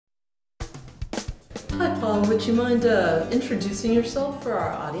Hi Paul, would you mind introducing yourself for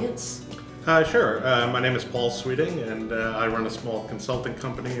our audience? Sure. My name is Paul Sweeting, and I run a small consulting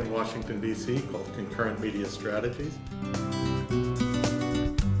company in Washington, D.C. called Concurrent Media Strategies.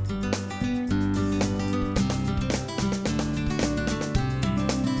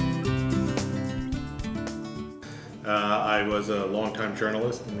 I was a longtime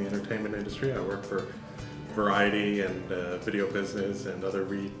journalist in the entertainment industry. I worked for Variety and Video Business and other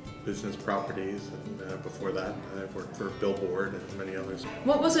business properties, and before that I worked for Billboard and many others.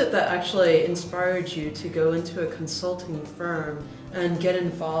 What was it that actually inspired you to go into a consulting firm and get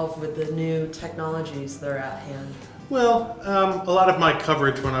involved with the new technologies that are at hand? Well, a lot of my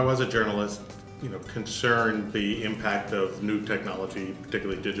coverage when I was a journalist, concerned the impact of new technology,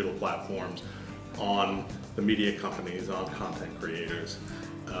 particularly digital platforms, on the media companies, on content creators.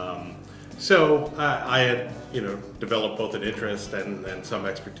 So I had, developed both an interest and some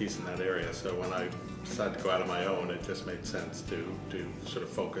expertise in that area. So when I decided to go out on my own, it just made sense to sort of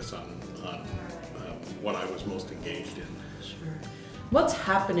focus on what I was most engaged in. Sure. What's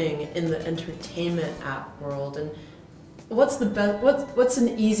happening in the entertainment app world, and what's an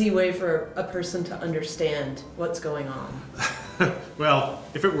easy way for a person to understand what's going on? Well,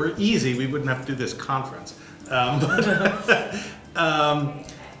 if it were easy, we wouldn't have to do this conference.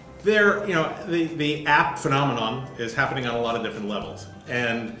 The app phenomenon is happening on a lot of different levels,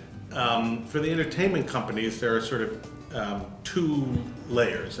 and for the entertainment companies, there are sort of two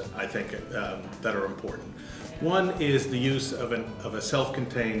layers, I think, that are important. One is the use of a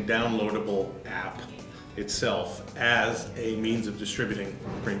self-contained downloadable app itself as a means of distributing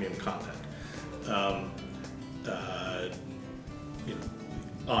premium content.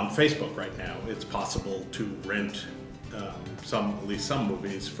 On Facebook right now, it's possible to rent at least some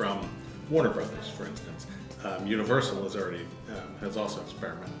movies from Warner Brothers, for instance. Universal has also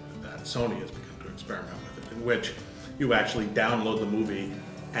experimented with that. Sony has begun to experiment with it, in which you actually download the movie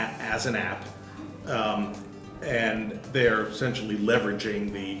as an app, and they're essentially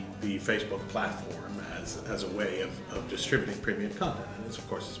leveraging the Facebook platform as a way of distributing premium content, and this, of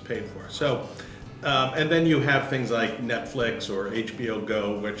course, is paid for. So, and then you have things like Netflix or HBO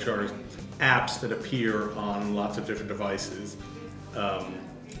Go, which are apps that appear on lots of different devices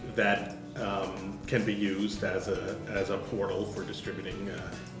that can be used as a portal for distributing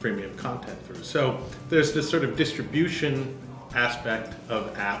premium content through. So there's this sort of distribution aspect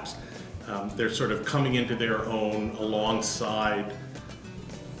of apps. They're sort of coming into their own alongside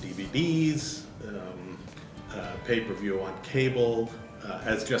DVDs, pay-per-view on cable,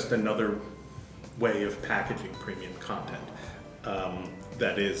 as just another way of packaging premium content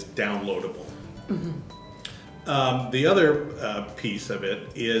that is downloadable. Mm-hmm. The other piece of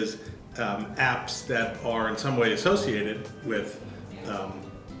it is apps that are in some way associated with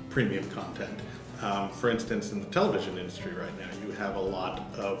premium content. For instance, in the television industry right now, you have a lot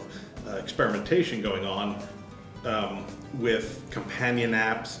of experimentation going on with companion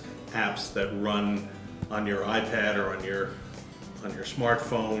apps that run on your iPad or on your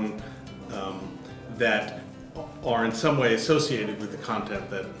smartphone, that are in some way associated with the content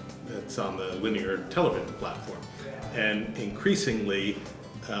that's on the linear television platform. And increasingly,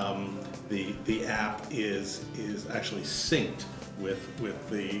 the app is actually synced with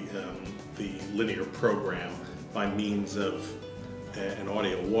the linear program by means of an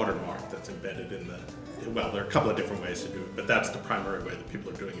audio watermark that's embedded in well, there are a couple of different ways to do it, but that's the primary way that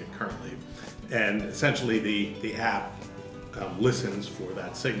people are doing it currently. And essentially the app listens for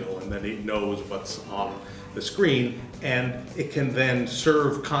that signal, and then it knows what's on the screen, and it can then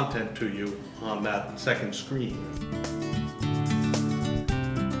serve content to you on that second screen.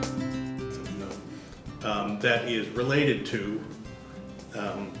 That is related to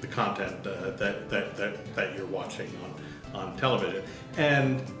the content that you're watching on television,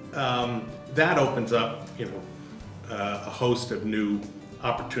 and that opens up, a host of new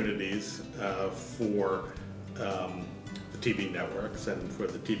opportunities for the TV networks and for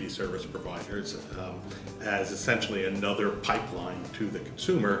the TV service providers as essentially another pipeline to the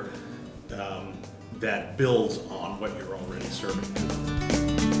consumer that builds on what you're already serving to them.